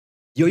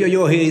Yo, yo,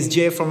 yo, here is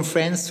Jay from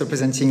France,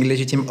 representing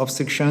Legitimate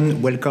Obstruction.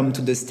 Welcome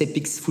to the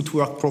STEPPIX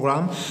Footwork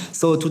program.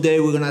 So today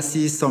we're gonna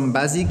see some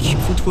basic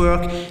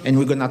footwork and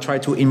we're gonna try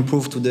to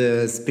improve to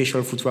the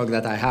special footwork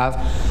that I have.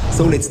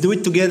 So let's do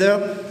it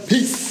together.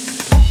 Peace!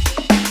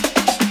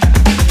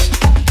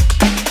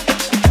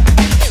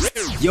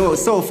 Yo,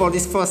 so for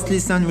this first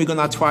lesson, we're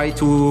gonna try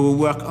to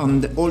work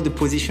on all the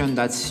position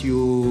that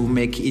you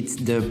make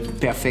it the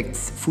perfect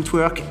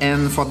footwork.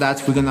 And for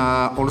that, we're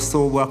gonna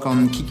also work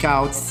on kick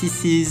out,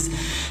 CCs,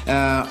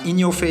 in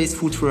your face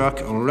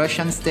footwork,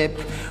 Russian step.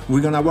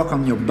 We're gonna work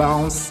on your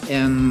bounce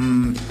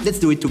and let's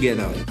do it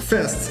together.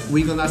 First,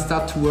 we're gonna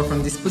start to work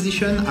on this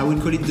position. I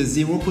will call it the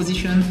zero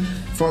position.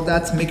 For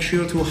that, make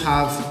sure to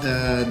have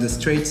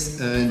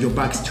your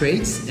back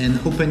straight and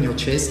open your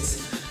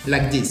chest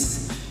like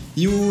this.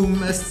 You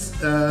must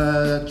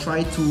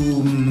try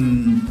to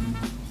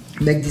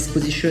make this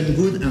position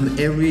good in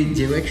every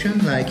direction,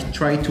 like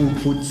try to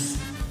put,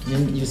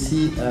 you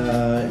see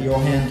your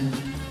hand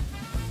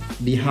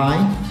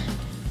behind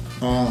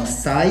or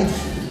side,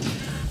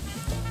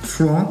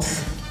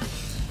 front,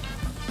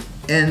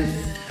 and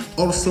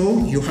also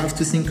you have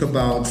to think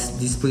about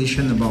this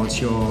position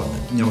about your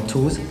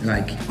toes,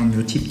 like on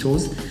your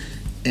tiptoes,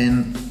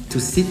 and to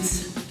sit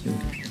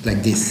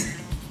like this.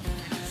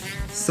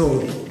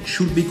 So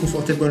should be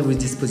comfortable with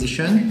this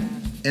position.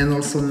 And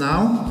also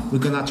now we're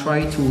gonna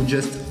try to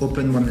just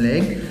open one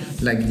leg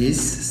like this.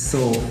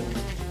 So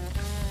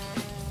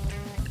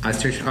I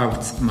stretch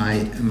out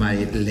my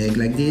leg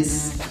like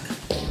this,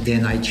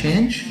 then I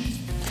change.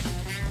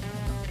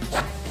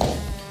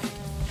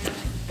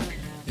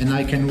 And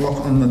I can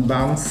work on the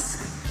bounce.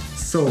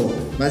 So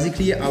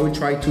basically I will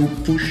try to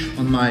push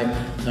on my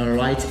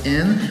right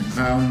hand,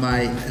 on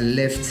my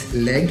left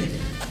leg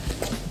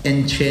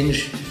and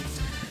change.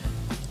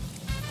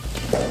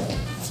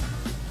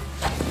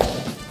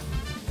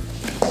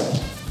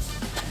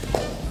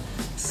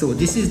 So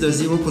this is the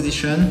zero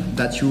position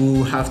that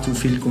you have to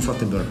feel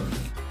comfortable.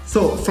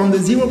 So from the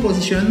zero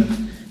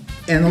position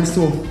and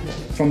also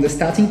from the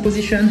starting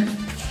position,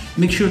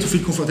 make sure to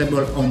feel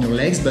comfortable on your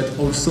legs, but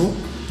also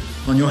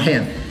on your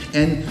hand.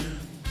 And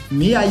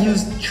me, I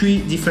use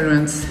 3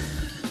 different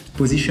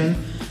positions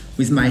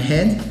with my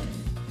hand.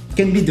 It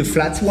can be the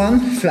flat one,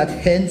 flat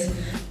hand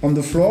on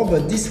the floor,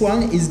 but this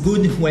one is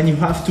good when you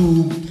have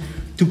to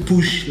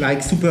push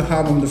like super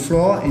hard on the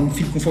floor and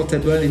feel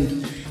comfortable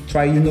and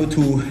try,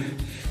 to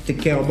take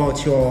care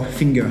about your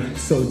finger.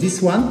 So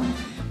this one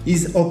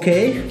is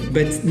okay,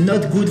 but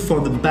not good for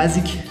the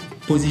basic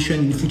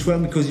position in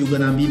footwork because you're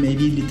gonna be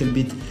maybe a little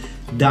bit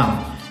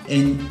down.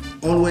 And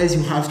always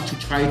you have to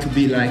try to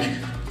be like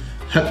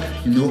up,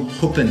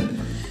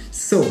 open.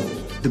 So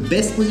the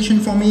best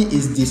position for me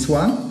is this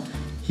one.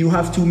 You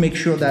have to make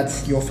sure that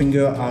your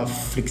fingers are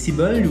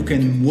flexible. You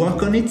can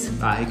work on it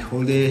like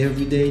all day,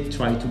 every day.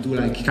 Try to do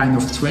like kind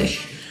of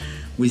stretch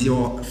with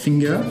your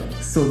finger.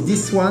 So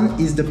this one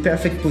is the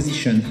perfect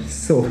position.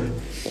 So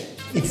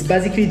it's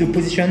basically the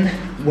position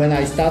when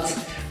I start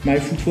my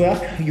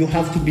footwork. You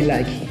have to be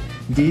like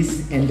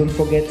this and don't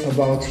forget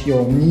about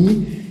your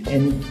knee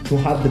and to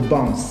have the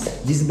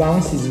bounce. This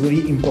bounce is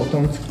really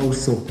important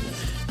also.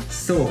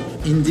 So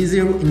in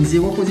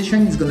zero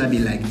position, it's gonna be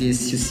like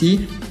this, you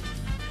see?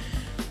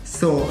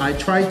 So I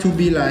try to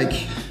be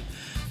like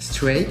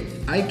straight.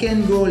 I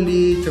can go a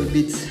little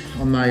bit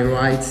on my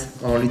right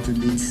or a little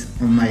bit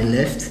on my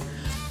left,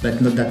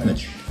 but not that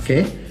much,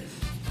 okay?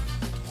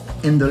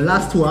 And the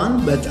last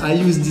one, but I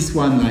use this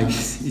one like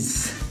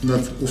it's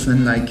not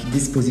often like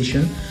this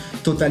position,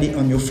 totally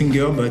on your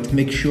finger, but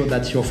make sure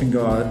that your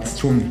fingers are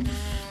strong.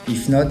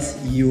 If not,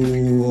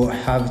 you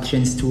have a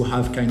chance to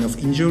have kind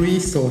of injury,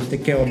 so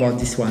take care about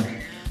this one.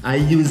 I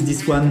use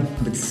this one,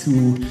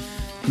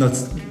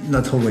 but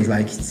not always,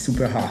 like it's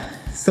super hard.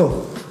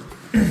 So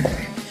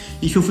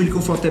if you feel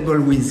comfortable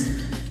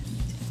with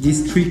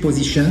these 3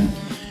 positions,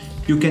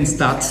 you can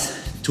start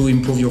to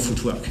improve your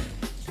footwork.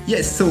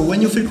 Yes, so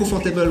when you feel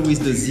comfortable with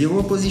the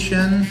zero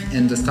position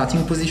and the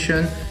starting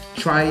position,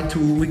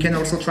 we can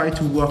also try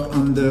to work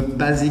on the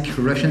basic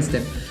Russian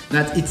step.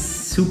 That it's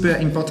super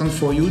important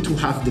for you to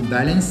have the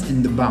balance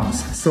and the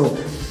bounce. So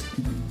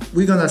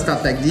we're gonna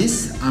start like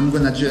this. I'm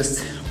gonna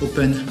just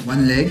open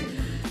one leg,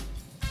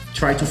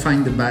 try to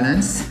find the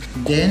balance,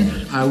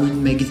 then I will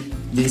make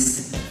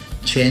this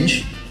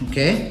change,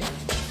 okay?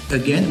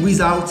 Again,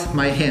 without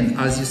my hand,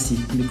 as you see,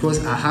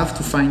 because I have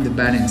to find the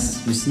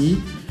balance. You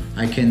see,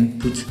 I can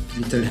put a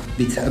little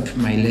bit up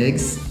my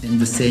legs and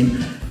the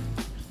same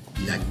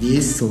like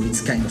this, so it's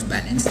kind of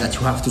balance that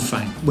you have to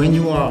find. When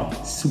you are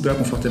super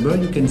comfortable,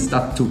 you can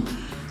start to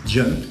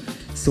jump.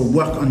 So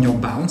work on your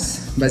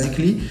bounce,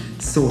 basically.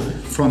 So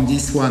from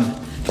this one,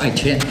 I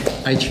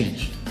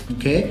change,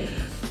 okay?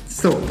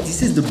 So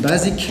this is the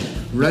basic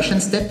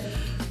Russian step,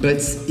 but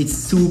it's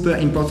super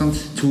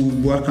important to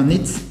work on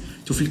it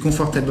to feel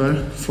comfortable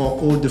for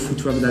all the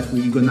footwork that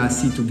we're gonna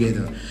see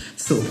together.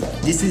 So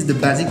this is the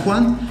basic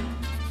one.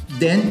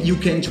 Then you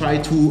can try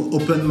to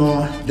open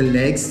more the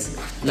legs,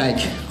 like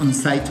on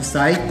side to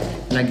side,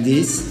 like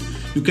this.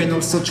 You can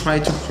also try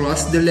to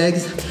cross the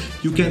legs.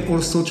 You can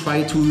also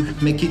try to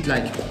make it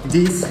like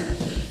this,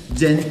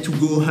 then to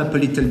go up a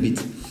little bit.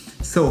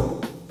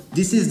 So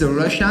this is the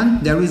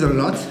Russian. There is a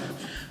lot.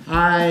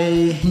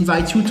 I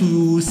invite you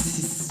to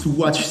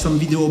watch some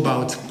video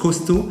about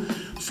Kosto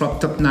from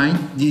Top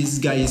 9. This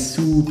guy is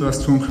super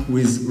strong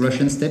with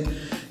Russian step,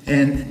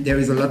 and there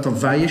is a lot of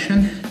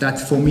variation that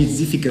for me is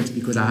difficult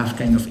because I have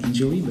kind of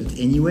injury, but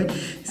anyway.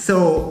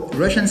 So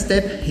Russian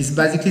step is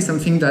basically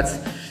something that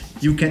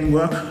you can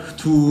work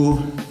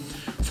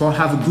for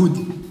have a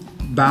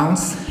good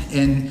bounce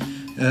and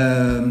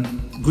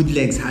good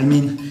legs, I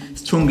mean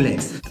strong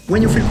legs.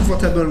 When you feel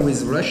comfortable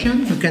with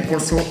Russian, you can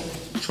also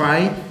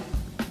try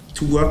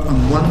to work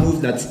on one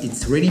move that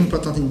it's really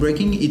important in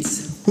breaking.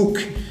 It's hook.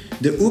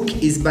 The hook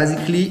is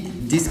basically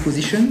this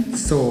position,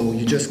 so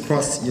you just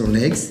cross your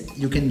legs.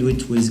 You can do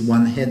it with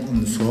one head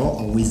on the floor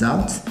or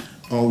without,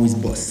 or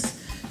with both.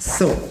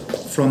 So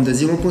from the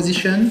zero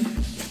position,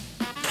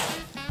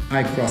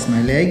 I cross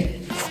my leg.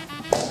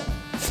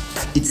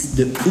 It's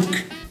the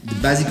hook, the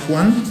basic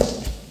one.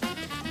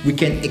 We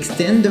can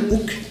extend the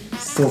hook.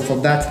 So for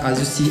that, as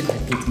you see, I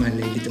put my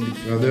leg a little bit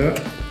further.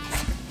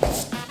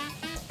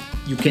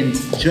 You can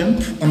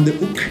jump on the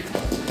hook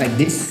like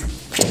this.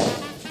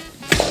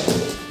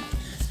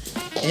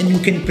 And you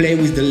can play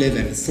with the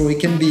level. So it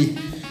can be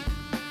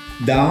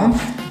down,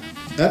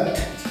 up,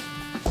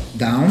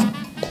 down,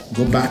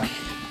 go back,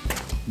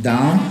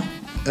 down,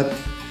 up,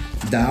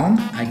 down.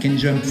 I can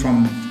jump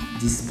from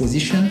this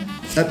position,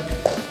 up,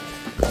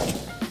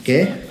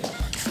 okay,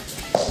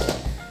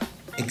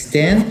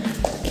 extend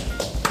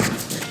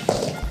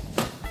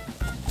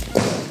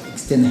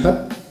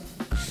up.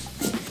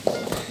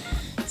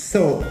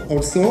 So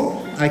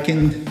also I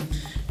can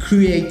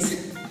create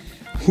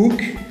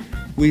hook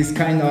with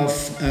kind of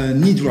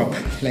knee drop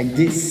like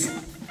this.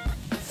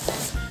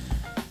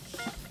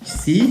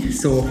 See,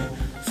 so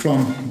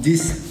from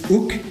this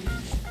hook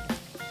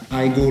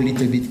I go a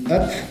little bit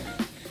up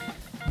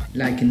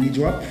like a knee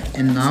drop,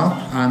 and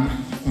now I'm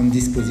on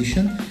this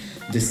position,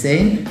 the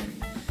same.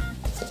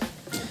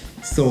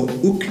 So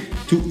hook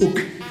to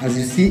hook, as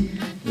you see,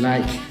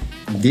 like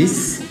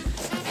this.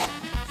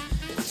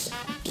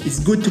 It's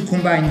good to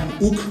combine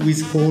hook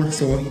with hold,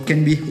 so it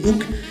can be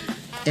hook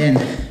and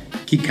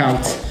kick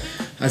out.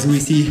 As we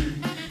see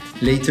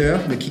later,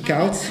 the kick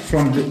out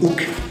from the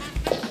hook.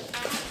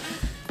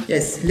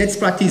 Yes, let's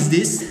practice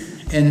this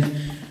and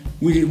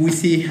we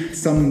see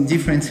some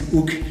different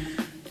hook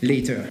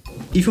later.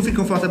 If you feel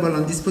comfortable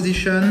on this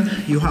position,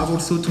 you have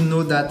also to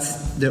know that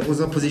the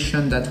other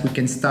position that we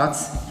can start,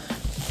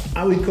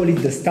 I will call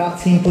it the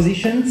starting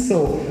position.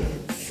 So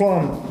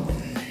from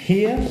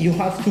here, you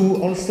have to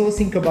also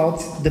think about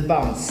the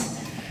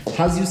bounce.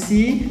 As you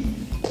see,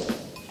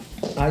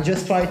 I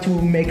just try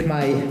to make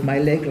my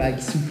leg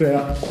like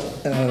super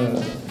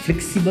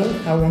flexible,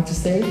 I want to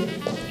say,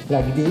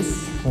 like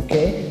this,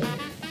 okay?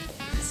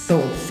 So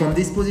from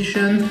this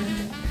position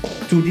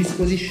to this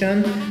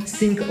position,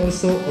 think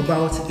also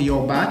about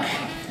your back.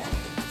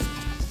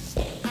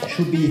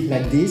 Should be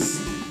like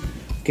this,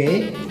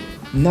 okay?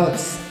 Not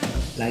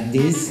like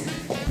this,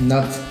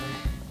 not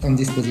on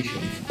this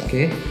position,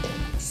 okay?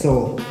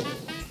 So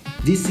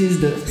this is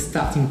the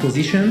starting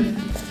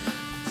position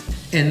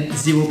and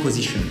zero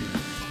position.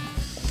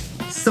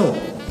 So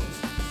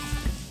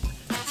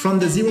from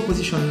the zero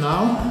position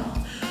now,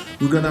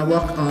 we're gonna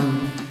work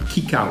on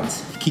kick out.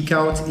 Kick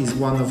out is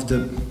one of the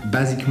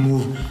basic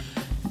moves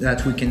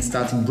that we can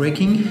start in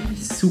breaking.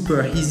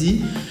 Super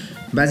easy.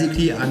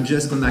 Basically, I'm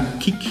just gonna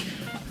kick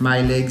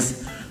my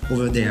legs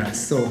over there.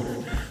 So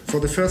for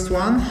the first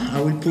one,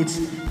 I will put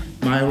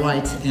my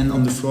right hand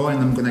on the floor and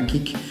I'm gonna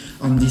kick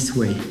on this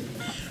way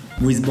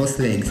with both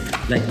legs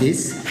like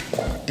this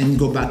and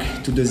go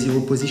back to the zero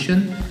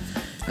position.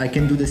 I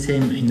can do the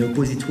same in the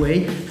opposite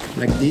way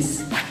like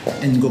this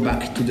and go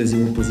back to the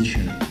zero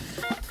position.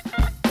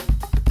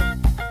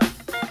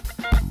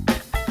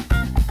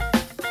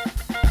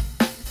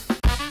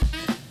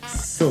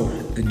 So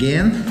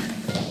again,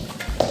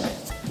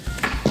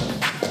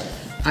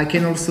 I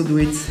can also do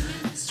it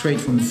straight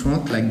from the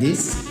front like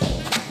this,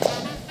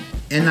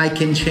 and I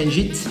can change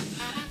it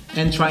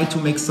and try to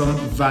make some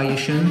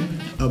variation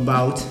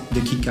about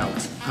the kick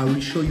out. I will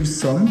show you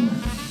some.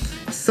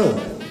 So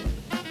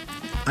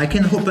I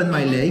can open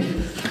my leg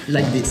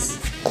like this.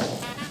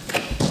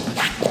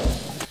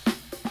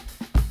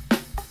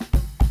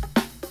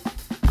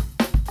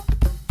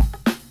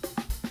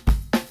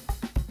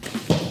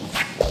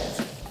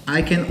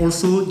 I can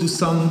also do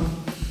some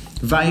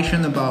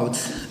variation about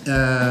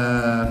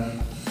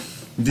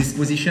this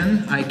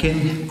position. I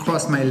can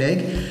cross my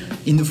leg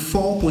in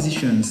 4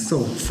 positions.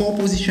 So 4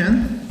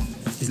 position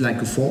is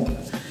like a 4.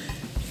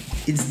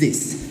 It's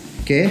this,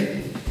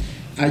 okay?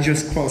 I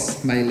just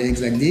cross my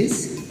legs like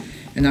this,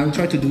 and I will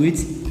try to do it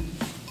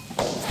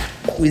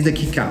with the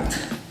kick out,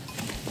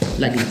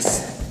 like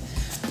this.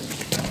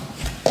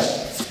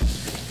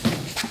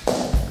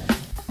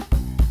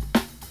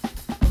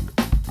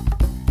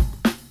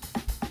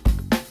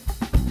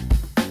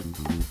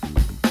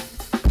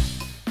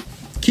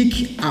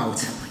 Kick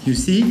out. you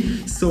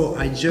see? So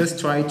I just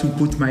try to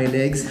put my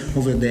legs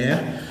over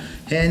there.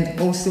 And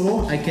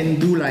also I can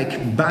do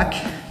like back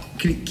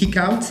kick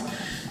out.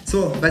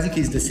 So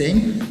basically it's the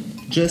same,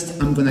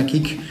 just I'm gonna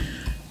kick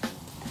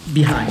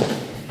behind,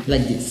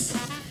 like this.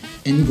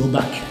 And go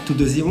back to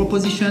the 0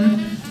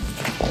 position,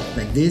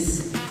 like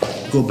this,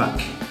 go back.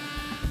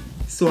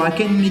 So I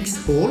can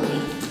mix all.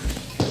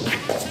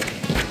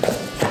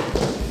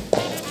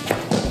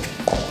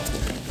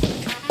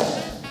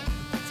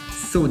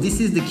 So this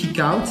is the kick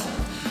out.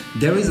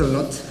 There is a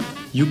lot.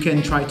 You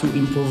can try to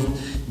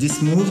improve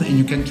this move and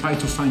you can try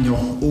to find your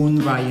own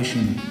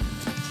variation.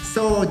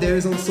 So there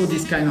is also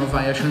this kind of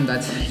variation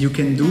that you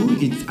can do.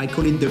 I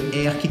call it the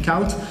air kick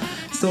out.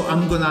 So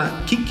I'm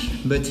gonna kick,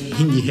 but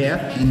in the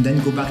air, and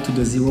then go back to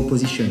the 0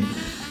 position.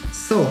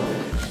 So,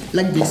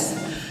 like this.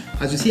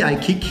 As you see, I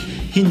kick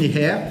in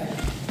the air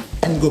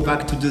and go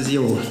back to the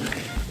 0.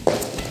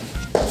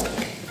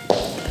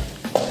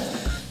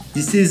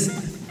 This is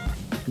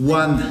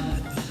one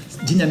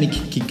dynamic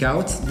kick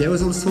out. There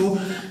is also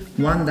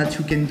one that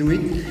you can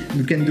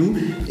do.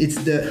 It's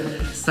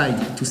the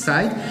side to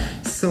side.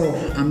 So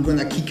I'm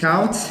gonna kick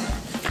out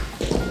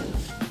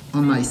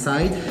on my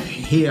side,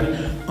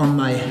 here on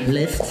my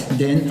left,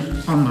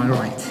 then on my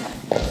right.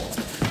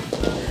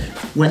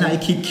 When I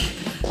kick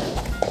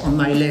on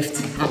my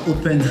left, I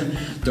open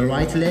the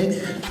right leg,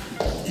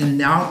 and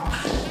now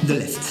the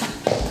left.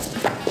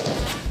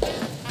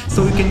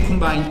 So you can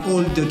combine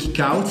all the kick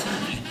out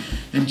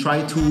and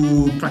try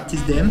to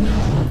practice them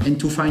and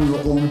to find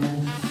your own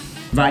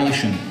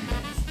variation.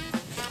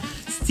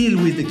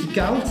 Still with the kick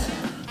out,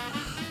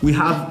 we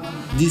have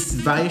this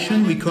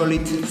variation, we call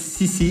it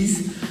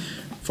CCs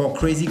for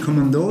Crazy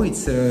Commando.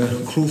 It's a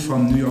crew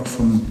from New York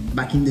from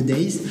back in the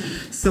days.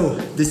 So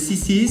the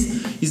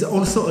CCs is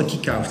also a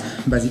kick out,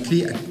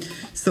 basically.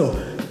 So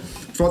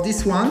for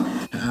this one,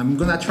 I'm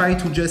gonna try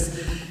to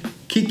just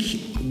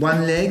kick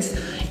one leg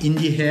in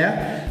the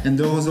air and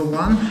the other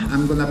one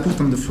I'm gonna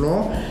put on the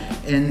floor,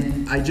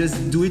 and I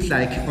just do it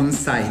like on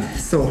side.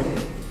 So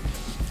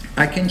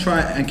I can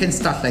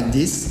start like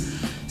this.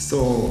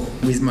 So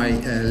with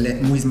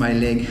my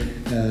leg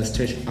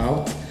stretched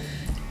out,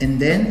 and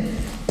then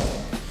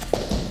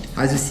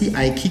as you see,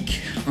 I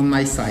kick on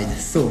my side.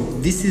 So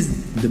this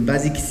is the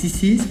basic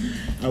CCs.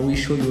 I will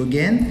show you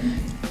again.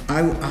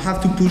 I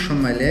have to push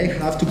on my leg,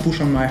 I have to push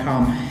on my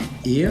arm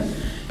here,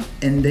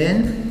 and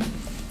then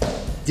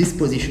this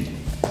position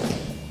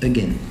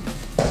again.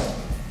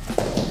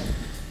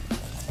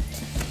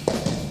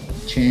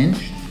 Change.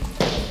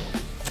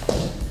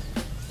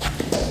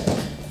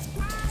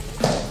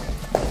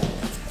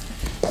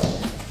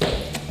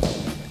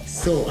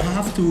 So I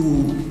have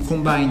to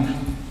combine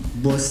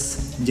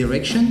both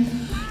direction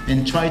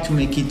and try to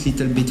make it a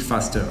little bit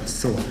faster.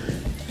 So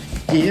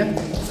here,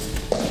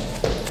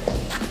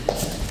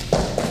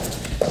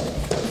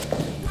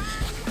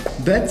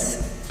 but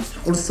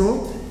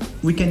also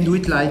we can do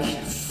it like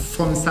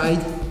from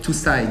side to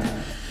side.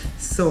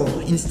 So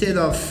instead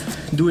of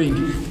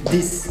doing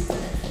this,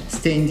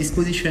 stay in this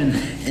position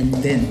and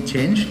then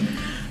change,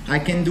 I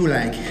can do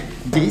like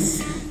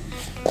this,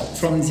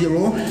 from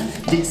 0,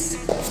 this,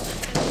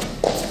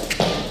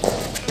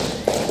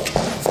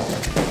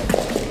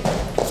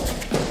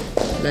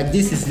 like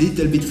this is a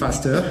little bit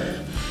faster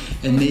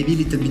and maybe a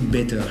little bit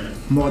better,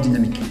 more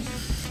dynamic.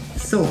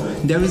 So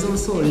there is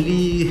also a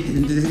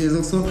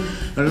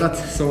lot,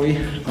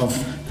 of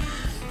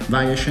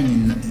variation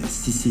in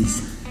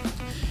CCs.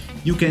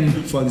 You can,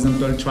 for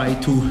example, try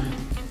to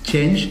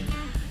change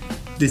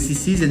the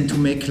CCs and to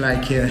make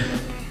like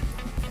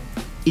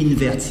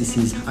invert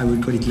CCs. I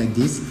will call it like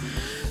this.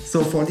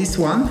 So for this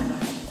one,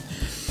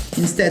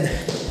 instead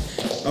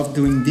of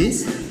doing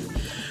this,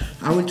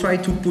 I will try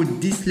to put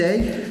this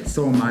leg,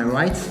 so on my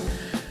right,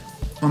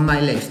 on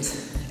my left,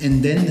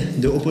 and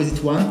then the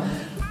opposite one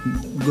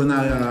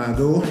gonna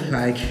go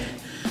like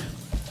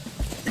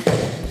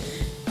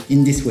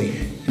in this way,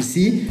 you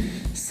see?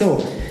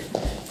 So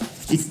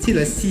it's still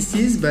a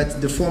CCs,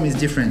 but the form is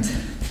different.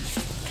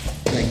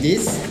 Like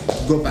this,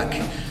 go back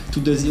to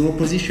the 0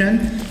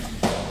 position,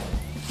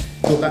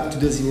 go back to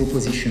the 0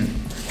 position.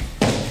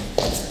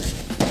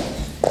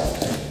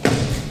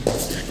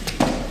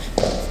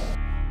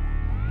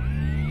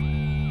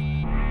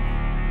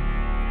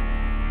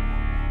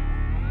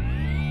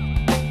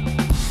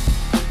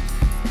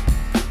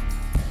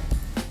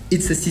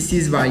 It's a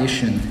CC's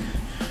variation.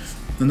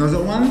 Another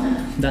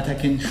one that I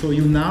can show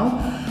you now,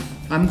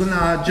 I'm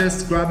gonna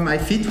just grab my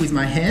feet with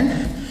my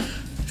hand.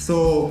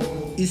 So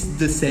it's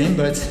the same,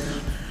 but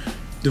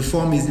the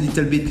form is a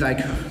little bit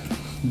like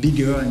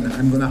bigger, and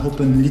I'm gonna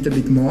open a little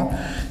bit more.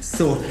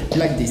 So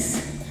like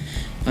this.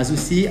 As you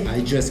see,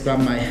 I just grab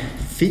my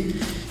feet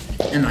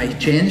and I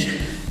change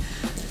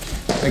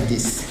like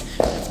this.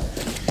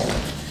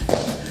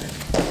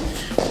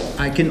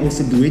 I can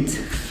also do it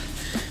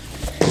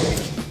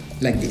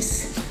like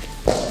this.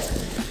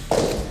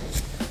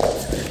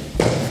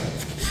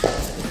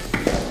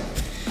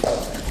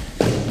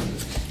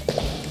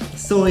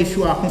 So if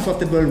you are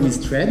comfortable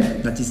with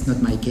thread, that is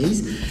not my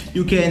case,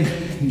 you can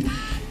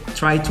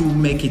try to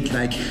make it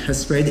like a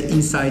thread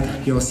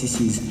inside your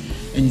CCs,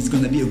 and it's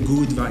gonna be a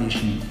good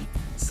variation.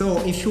 So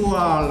if you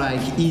are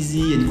like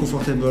easy and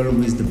comfortable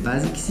with the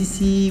basic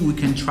CC, we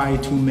can try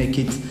to make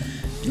it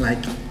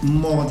like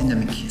more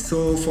dynamic.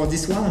 So for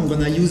this one, I'm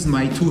gonna use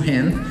my two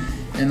hands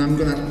and I'm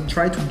gonna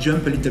try to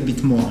jump a little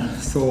bit more.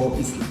 So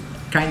it's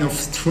kind of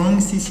strong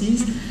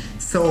CCs.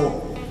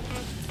 So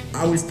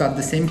I will start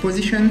the same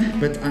position,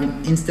 but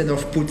instead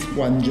of put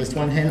just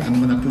one hand, I'm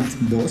gonna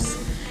put both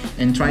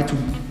and try to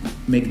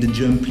make the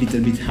jump a little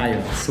bit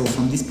higher. So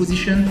from this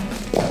position,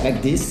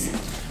 like this,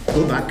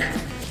 go back.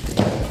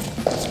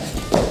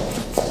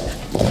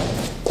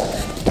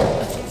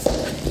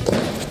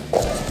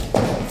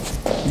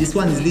 This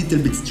one is a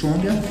little bit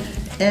stronger,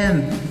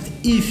 and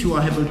if you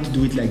are able to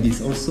do it like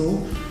this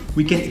also,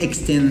 we can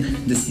extend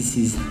the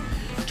CCs.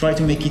 Try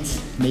to make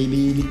it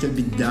maybe a little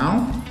bit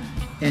down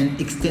and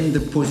extend the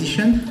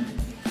position.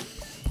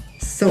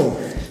 So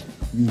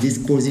in this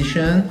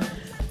position,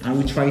 I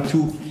will try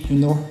to,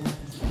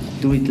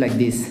 do it like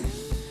this.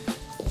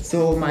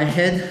 So my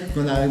head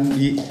gonna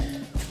be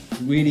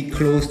really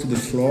close to the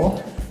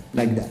floor,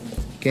 like that,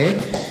 okay?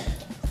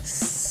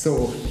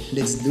 So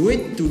let's do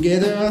it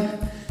together.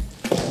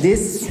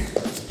 This.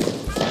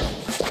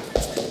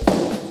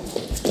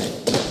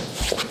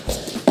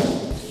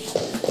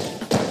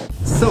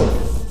 So,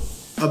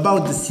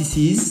 about the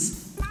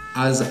CCs,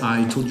 as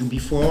I told you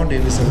before,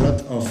 there is a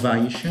lot of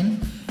variation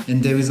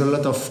and there is a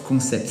lot of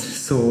concepts.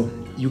 So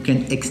you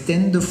can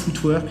extend the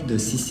footwork, the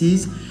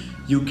CCs,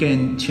 you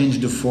can change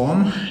the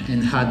form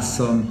and add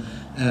some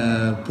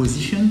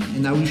position,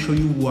 and I will show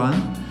you one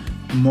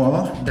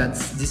more.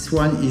 This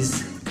one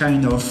is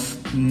kind of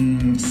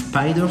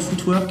spider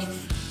footwork.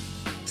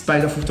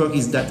 Spider footwork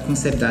is that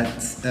concept that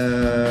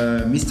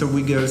Mr.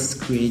 Wiggles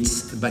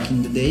creates back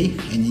in the day,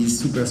 and he's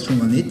super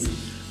strong on it.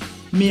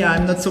 Me,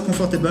 I'm not so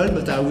comfortable,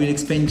 but I will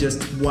explain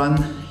just one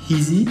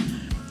easy.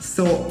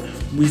 So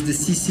with the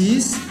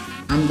CCs,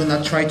 I'm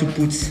gonna try to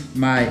put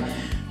my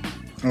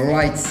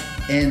right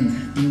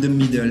hand in the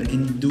middle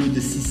and do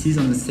the CCs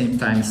on the same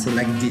time, so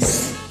like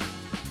this.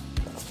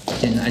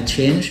 Then I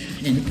change,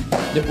 and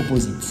the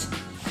opposite.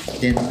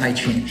 Then I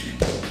change.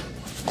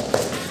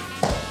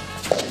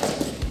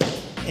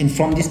 And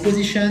from this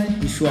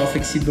position, if you are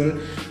flexible,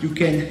 you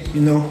can,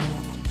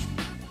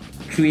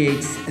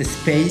 create a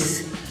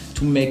space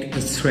to make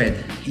a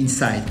thread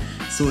inside.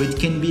 So it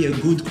can be a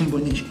good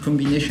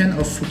combination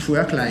of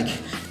footwork, like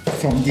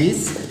from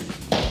this,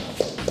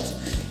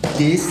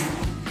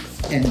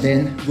 and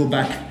then go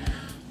back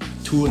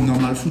to a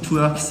normal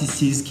footwork,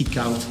 CCs, kick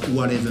out,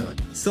 whatever.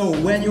 So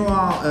when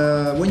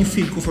you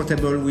feel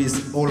comfortable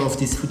with all of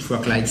this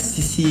footwork, like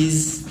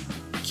CCs,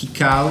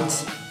 kick out,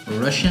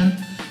 Russian,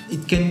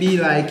 it can be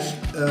like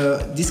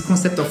this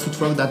concept of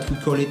footwork that we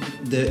call it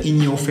the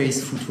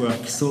in-your-face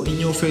footwork. So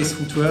in-your-face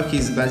footwork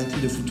is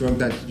basically the footwork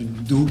that you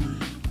do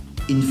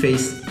in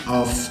face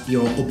of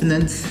your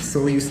opponent.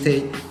 So you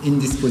stay in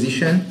this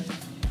position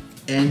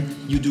and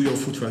you do your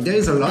footwork. There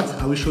is a lot,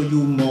 I will show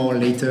you more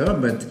later,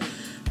 but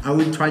I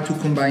will try to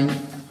combine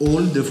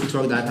all the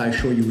footwork that I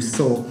show you.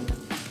 So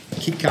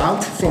kick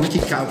out, from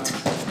kick out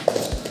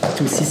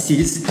to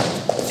CCs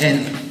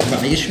and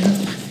variation,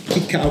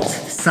 kick out,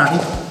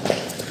 side,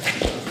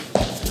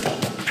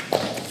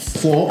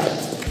 4.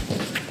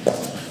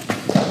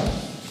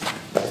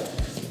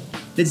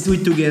 Let's do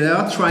it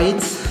together, try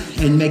it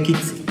and make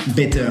it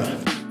better.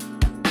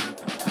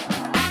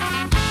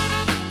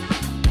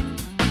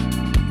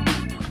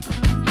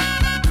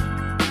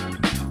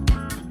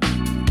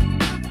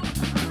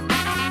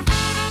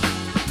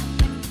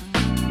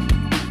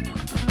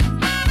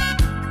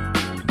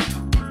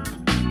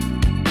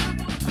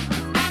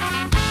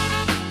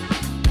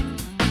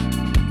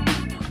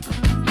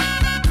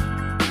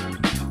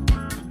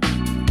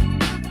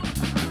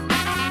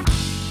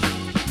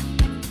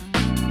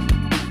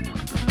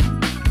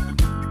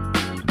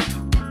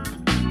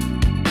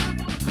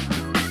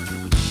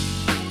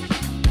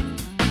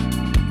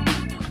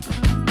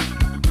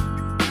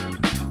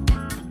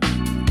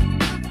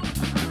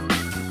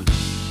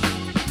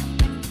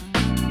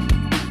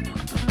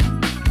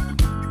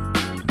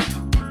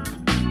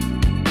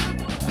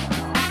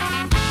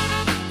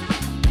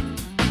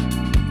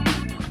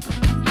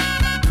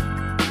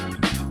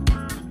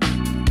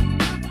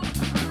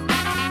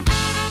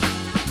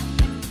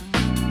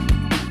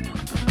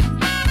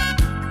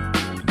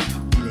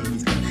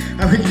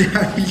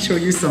 I will show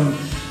you some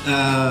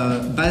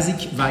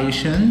basic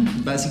variation,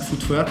 basic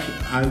footwork.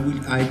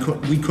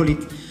 We call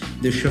it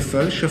the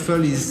shuffle.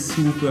 Shuffle is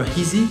super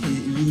easy.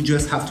 You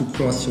just have to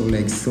cross your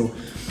legs. So,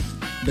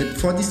 but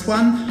for this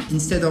one,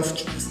 instead of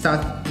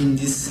start in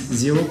this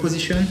 0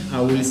 position,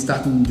 I will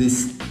start in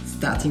this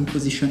starting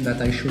position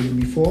that I showed you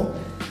before.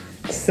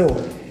 So,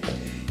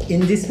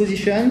 in this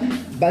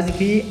position,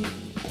 basically,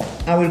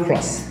 I will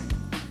cross.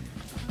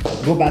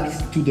 Go back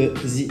to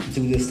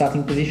the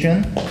starting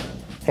position.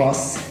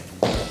 Cross,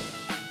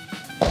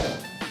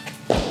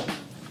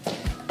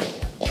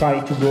 try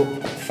to go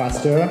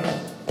faster.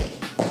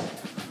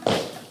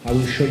 I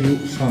will show you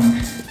from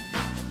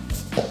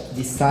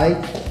this side.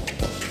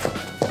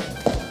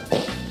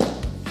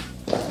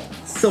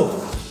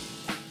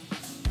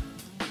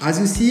 As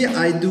you see,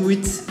 I do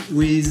it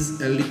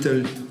with a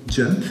little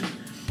jump,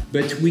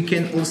 but we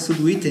can also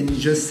do it and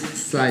just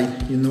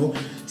slide, you know.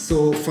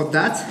 So for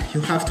that,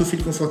 you have to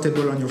feel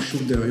comfortable on your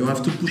shoulder. You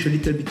have to push a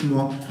little bit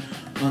more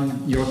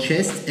on your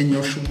chest and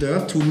your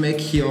shoulder to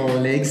make your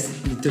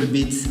legs a little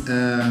bit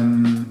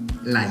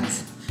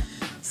light.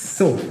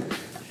 So,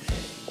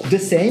 the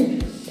same,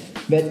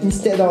 but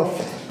instead of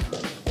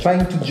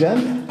trying to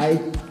jump,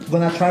 I'm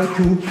gonna try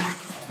to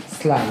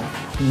slide,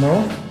 you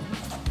know?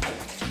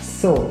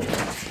 So,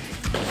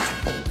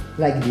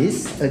 like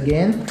this,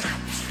 again.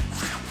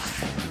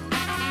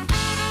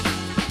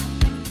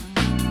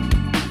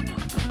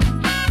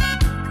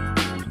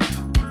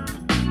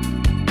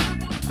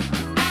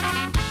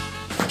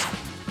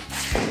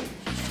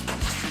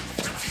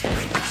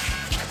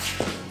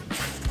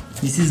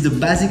 This is the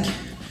basic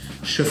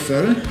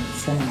shuffle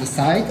from the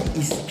side,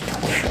 is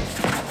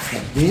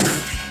like this.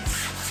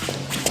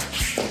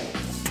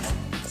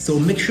 So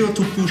make sure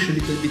to push a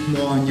little bit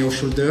more on your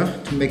shoulder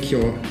to make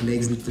your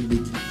legs a little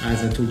bit,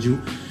 as I told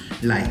you,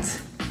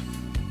 light.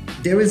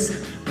 There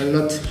is a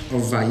lot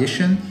of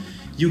variation.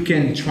 You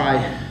can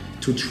try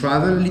to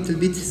travel a little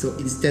bit, so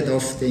instead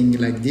of staying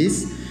like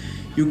this,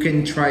 you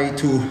can try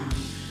to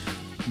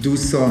do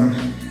some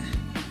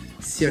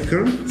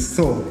circle.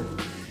 So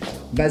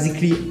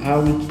basically, I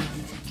will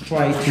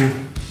try to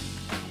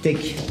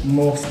take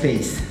more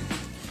space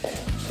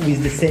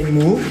with the same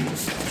move.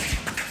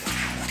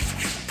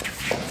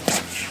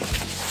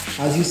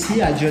 As you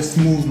see, I just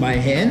move my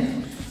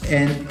hand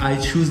and I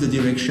choose the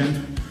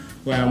direction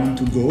where I want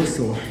to go.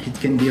 So it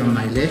can be on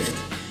my left,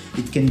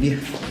 it can be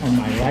on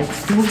my right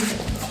too.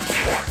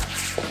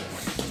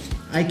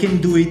 I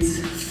can do it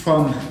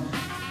from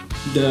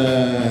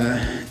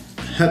the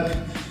up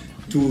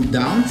to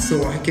down,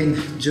 so I can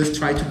just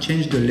try to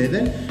change the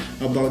level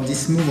about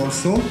this move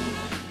also.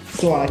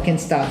 So I can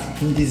start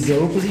in this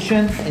zero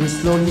position and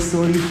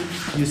slowly,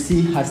 you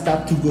see, I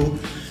start to go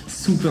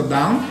super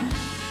down.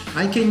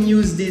 I can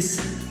use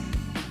this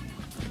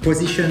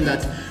position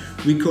that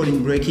we call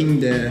in breaking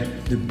the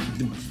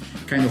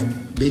kind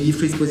of baby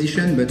freeze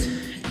position, but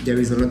there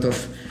is a lot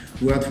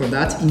of word for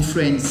that. In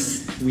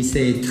France, we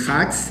say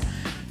tracks.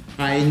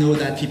 I know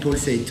that people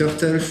say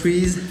turtle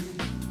freeze,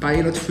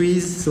 pilot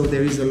freeze, so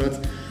there is a lot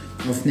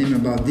of name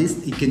about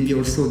this. It can be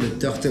also the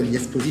turtle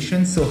yes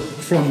position. So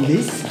from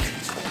this,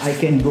 I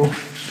can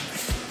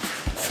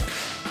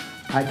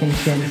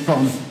change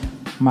from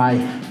my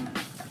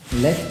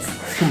left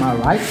to my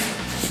right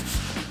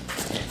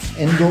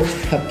and go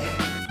up.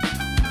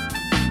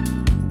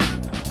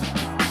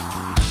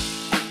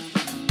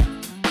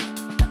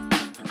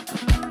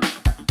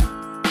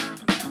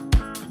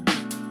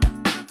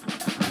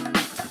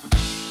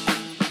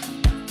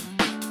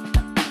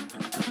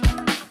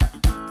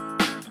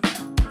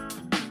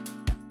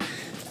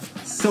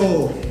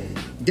 So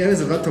there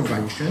is a lot of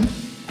variation,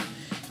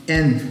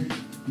 and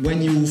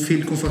when you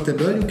feel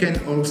comfortable, you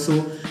can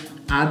also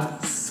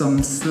add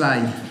some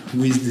slide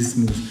with this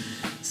move.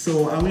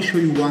 So I will show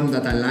you one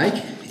that I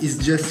like. It's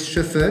just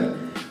shuffle,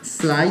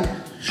 slide,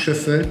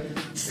 shuffle,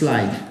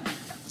 slide.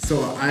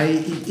 So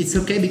it's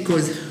okay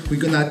because we're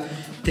gonna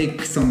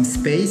take some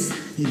space.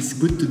 It's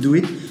good to do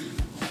it.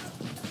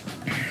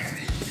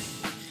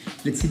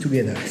 Let's see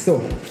together. So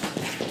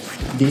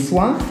this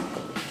one,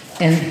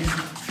 and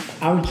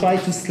I will try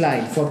to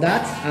slide. For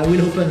that, I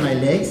will open my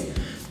legs.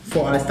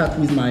 I start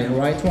with my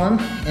right one,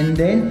 and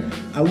then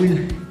I will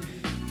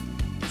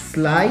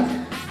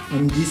slide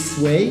on this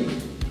way,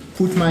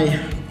 put my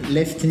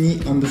left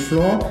knee on the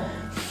floor,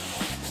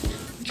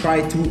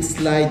 try to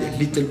slide a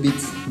little bit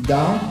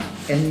down,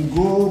 and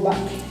go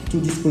back to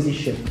this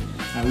position.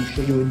 I will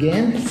show you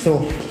again.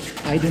 So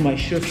I do my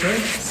shuffle,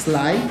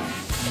 slide,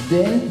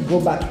 then go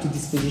back to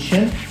this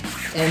position,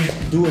 and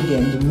do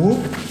again the move,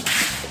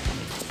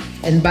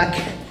 and back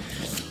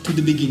to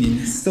the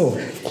beginning. So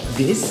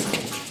this,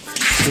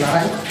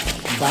 slide,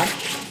 back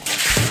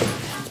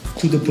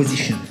to the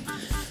position.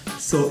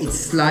 So it's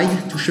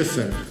slide to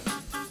shuffle.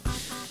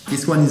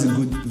 This one is a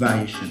good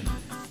variation.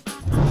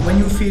 When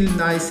you feel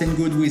nice and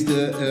good with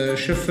the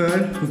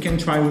shuffle, you can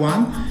try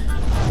one.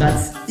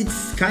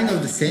 It's kind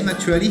of the same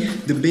actually.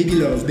 The baby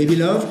love. Baby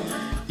love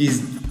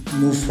is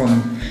moved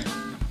from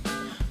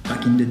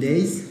back in the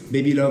days.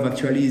 Baby love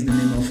actually is the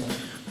name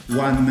of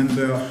one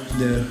member,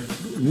 the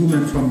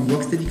woman from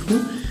Rocksteady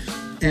crew.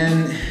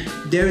 And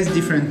there is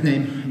different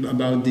name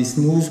about this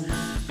move.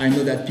 I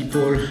know that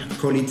people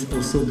call it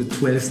also the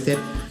 12 step,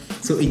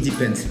 so it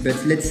depends.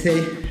 But let's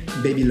say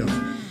baby love.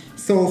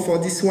 So for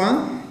this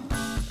one,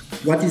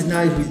 what is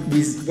nice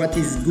what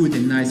is good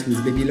and nice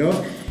with baby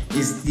love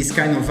is this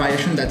kind of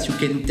variation that you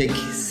can take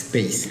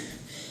space.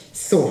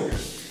 So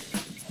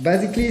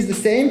basically it's the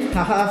same.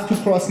 I have to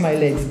cross my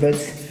legs, but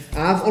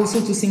I have also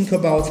to think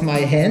about my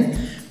hand.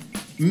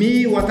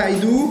 Me, what I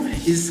do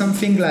is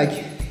something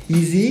like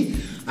easy.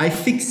 I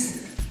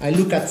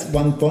look at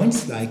one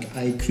point, like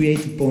I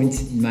create a point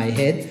in my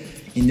head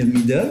in the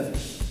middle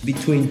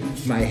between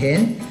my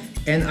hand,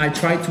 and I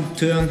try to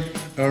turn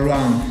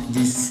around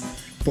this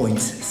point.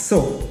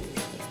 So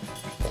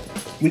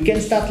we can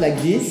start like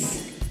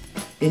this,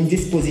 in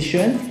this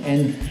position,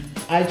 and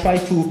I try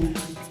to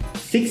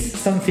fix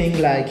something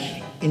like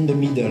in the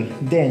middle.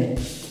 Then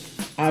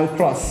I'll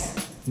cross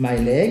my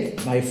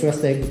leg. My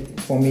first leg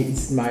for me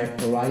is my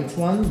right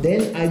one.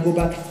 Then I go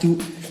back to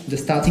the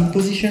starting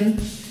position.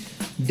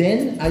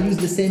 Then I use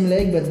the same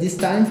leg, but this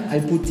time I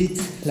put it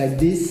like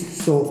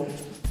this, so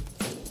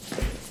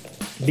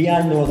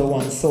behind the other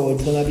one. So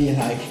it's gonna be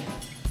like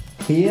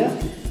here,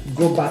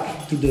 go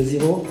back to the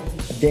 0,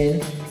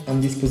 then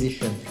on this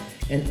position.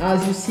 And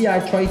as you see, I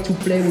try to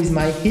play with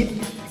my hip.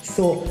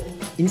 So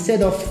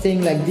instead of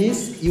staying like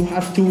this, you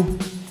have to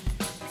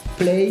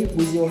play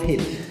with your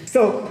hip.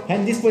 So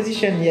in this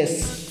position,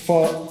 yes,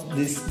 for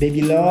this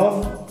baby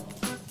love,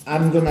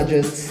 I'm gonna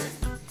just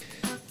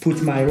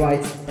put my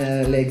right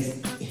legs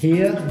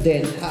here,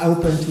 then I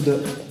open to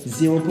the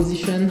 0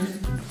 position,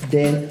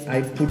 then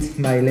I put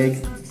my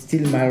legs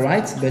still my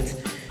right, but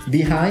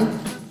behind,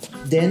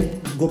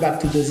 then go back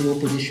to the 0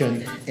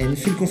 position and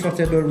feel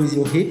comfortable with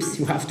your hips.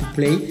 You have to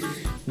play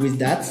with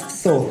that.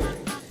 So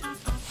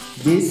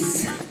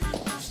this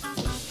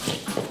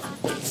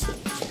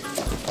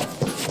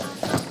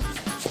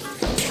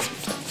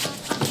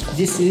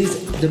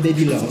is the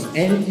baby love,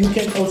 and you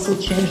can also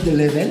change the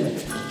level.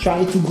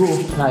 Try to go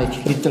like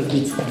a little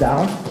bit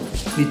down,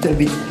 little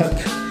bit up.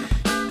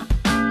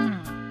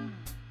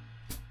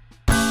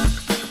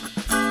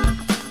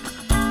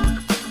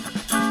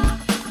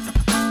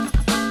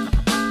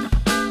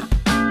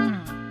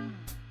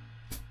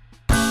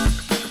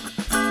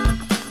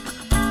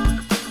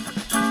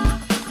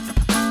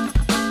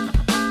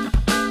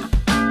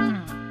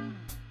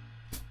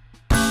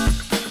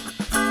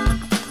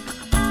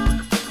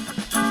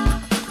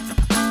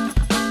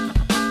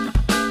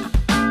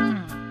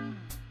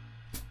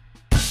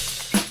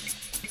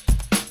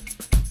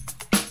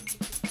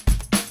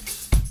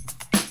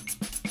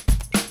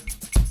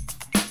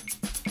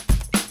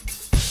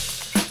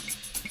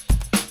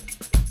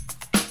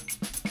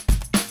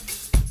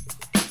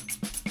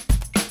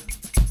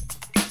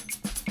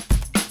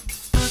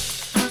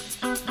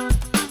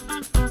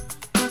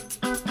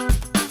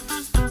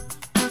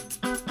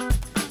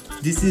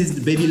 This is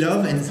the baby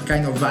love and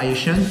kind of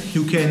variation.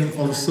 You can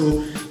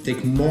also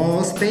take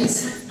more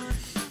space,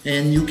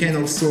 and you can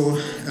also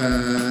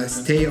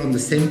stay on the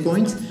same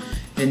point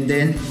and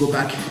then go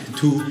back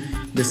to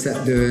the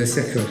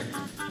circle.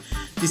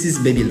 This is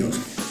baby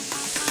love.